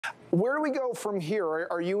Where do we go from here?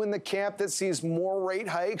 Are you in the camp that sees more rate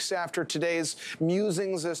hikes after today's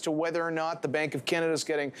musings as to whether or not the Bank of Canada is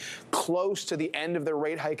getting close to the end of their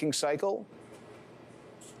rate hiking cycle?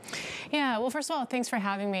 Yeah, well, first of all, thanks for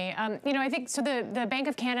having me. I think so. The Bank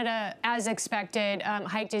of Canada, as expected,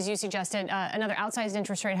 hiked, as you suggested, another outsized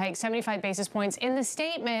interest rate hike, 75 basis points. In the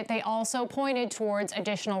statement, they also pointed towards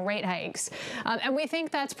additional rate hikes. And we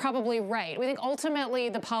think that's probably right. We think ultimately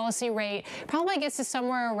the policy rate probably gets to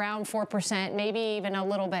somewhere around 4%, maybe even a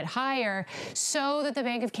little bit higher, so that the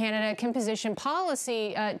Bank of Canada can position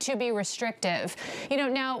policy to be restrictive.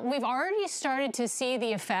 Now we've already started to see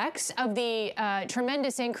the effects of the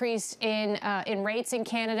tremendous increase in rates in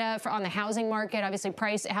Canada on the housing market. Obviously,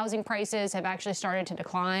 housing prices have actually started to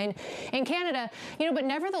decline in Canada. But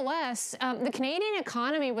nevertheless, the Canadian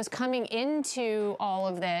economy was coming into all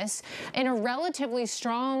of this in a relatively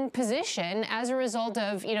strong position as a result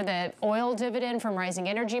of the oil dividend from rising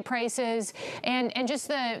energy prices and just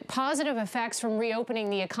the positive effects from reopening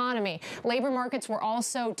the economy. Labor markets were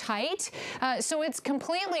also tight, so it's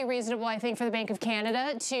completely reasonable, I think, for the Bank of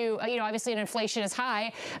Canada to obviously, inflation is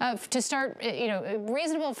high, to start,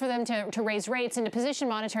 reasonable for them to raise rates and to position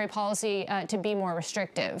monetary policy to be more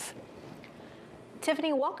restrictive.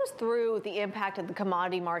 Tiffany, walk us through the impact that the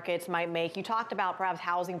commodity markets might make. You talked about perhaps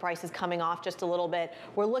housing prices coming off just a little bit.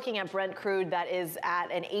 We're looking at Brent crude that is at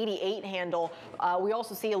an 88 handle. We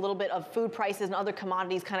also see a little bit of food prices and other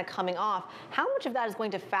commodities kind of coming off. How much of that is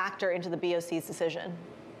going to factor into the BOC's decision?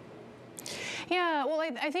 Yeah, well,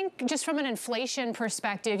 I think just from an inflation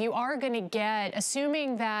perspective, you are going to get,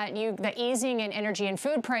 assuming that the easing in energy and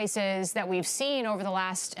food prices that we've seen over the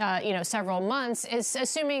last several months is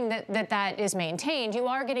assuming that is maintained. You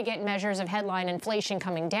are going to get measures of headline inflation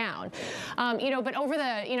coming down. But over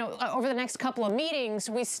the next couple of meetings,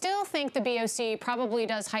 we still think the BOC probably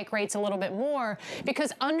does hike rates a little bit more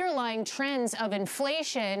because underlying trends of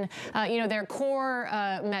inflation, their core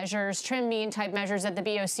measures, trim mean type measures that the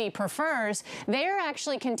BOC prefers, they're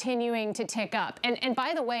actually continuing to tick up. And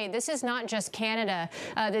by the way, this is not just Canada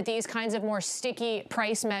that these kinds of more sticky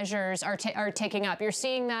price measures are ticking up. You're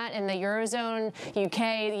seeing that in the Eurozone,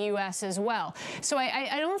 UK, the US as well. So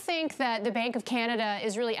I don't think that the Bank of Canada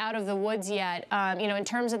is really out of the woods yet, in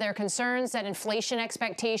terms of their concerns that inflation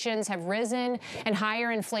expectations have risen and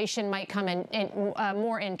higher inflation might come in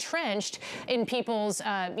more entrenched in people's,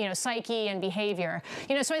 psyche and behavior.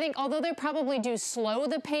 So I think although they probably do slow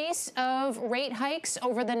the pace of rate hikes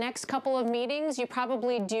over the next couple of meetings, you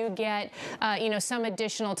probably do get, some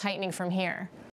additional tightening from here.